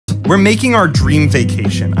We're making our dream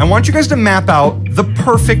vacation. I want you guys to map out the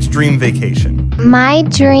perfect dream vacation. My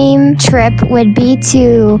dream trip would be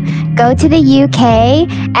to go to the UK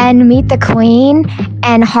and meet the Queen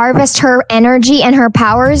and harvest her energy and her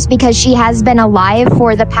powers because she has been alive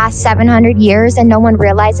for the past 700 years and no one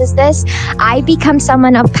realizes this. I become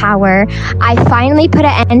someone of power. I finally put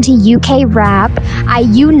an end to UK rap. I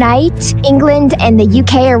unite England and the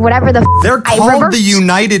UK or whatever the They're called the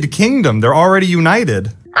United Kingdom. They're already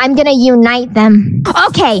united. I'm gonna unite them.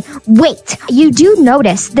 Okay, wait. You do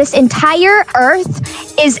notice this entire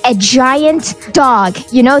Earth is a giant dog.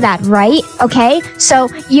 You know that, right? Okay, so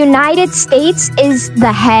United States is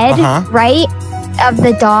the head, right, of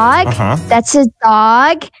the dog. That's a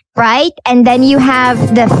dog, right? And then you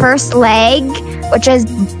have the first leg, which is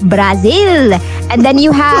Brazil. And then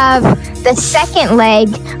you have the second leg,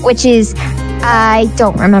 which is I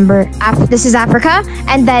don't remember. This is Africa,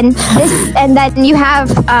 and then you have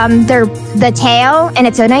the tail, and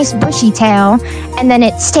it's a nice bushy tail, and then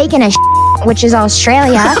it's taken a which is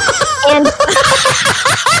Australia, and